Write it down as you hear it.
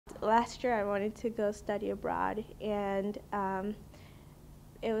last year I wanted to go study abroad, and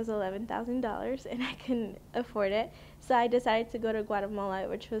it was $11,000, and I couldn't afford it. So I decided to go to Guatemala,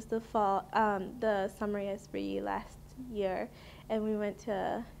 which was the summer spree last year, and we went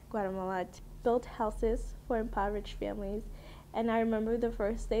to Guatemala to build houses for impoverished families. And I remember the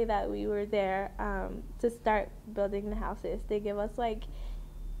first day that we were there to start building the houses. They give us like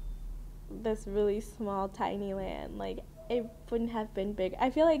this really small, tiny land. Like it wouldn't have been big. I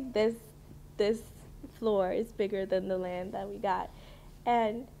feel like this floor is bigger than the land that we got.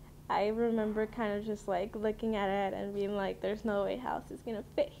 And I remember kind of just like looking at it and being like, there's no way house is gonna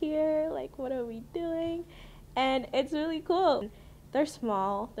fit here. Like, what are we doing? And it's really cool. They're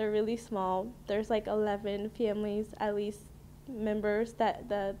small. They're really small. There's like 11 families, at least members that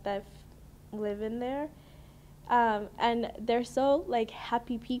live in there. And they're so like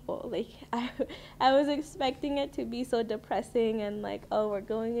happy people. Like I was expecting it to be so depressing and like, oh, we're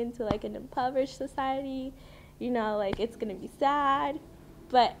going into like an impoverished society, like it's gonna be sad.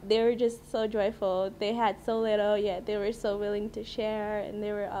 But they were just so joyful. They had so little, yet they were so willing to share, and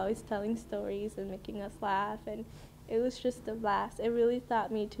they were always telling stories and making us laugh, and it was just a blast. It really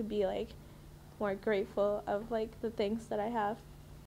taught me to be like more grateful of like the things that I have.